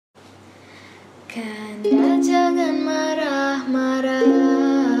Kanda jangan marah-marah,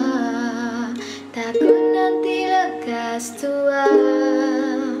 takut nanti lekas tua.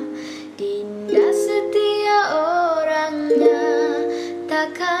 Dinda setia orangnya,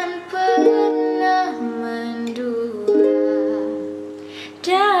 takkan pernah mendua.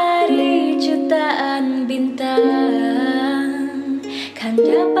 Dari jutaan bintang,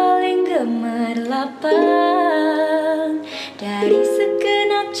 Kanda paling gemerlapan. Dari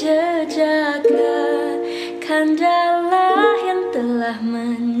segenap jejaka, Kandalah yang telah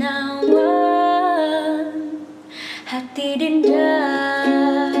menawan hati Dinda.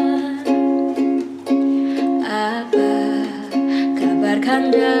 Apa kabar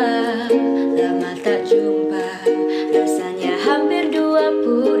Kanda? Lama tak jumpa, rasanya hampir 2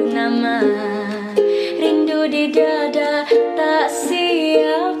 purnama. Rindu di dada, tak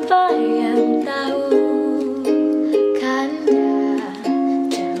siapa yang tahu.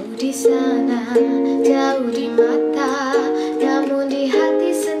 Sana jauh di mata, namun di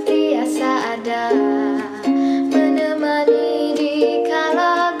hati sentiasa ada, menemani di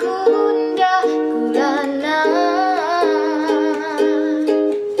kala gundah gulana.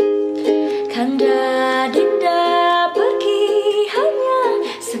 Kanda Dinda pergi hanya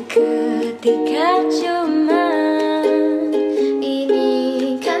seketika, cuma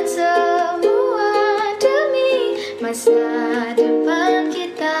ini kan semua demi masa depan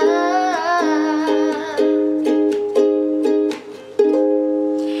kita.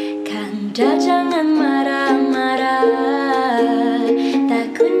 Kanda jangan marah-marah,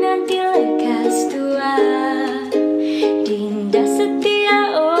 takut nanti lekas tua. Dinda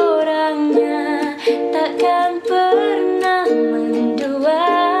setia orangnya, takkan pernah mendua.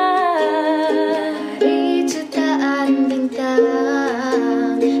 Dari jutaan bintang,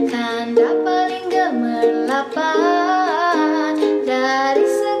 Kanda paling gemerlapan. Dari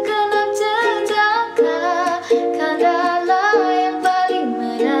segenap jejaka, Kandalah yang paling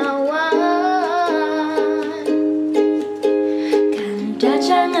menawan. Kanda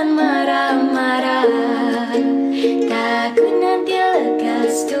jangan marah-marah, takut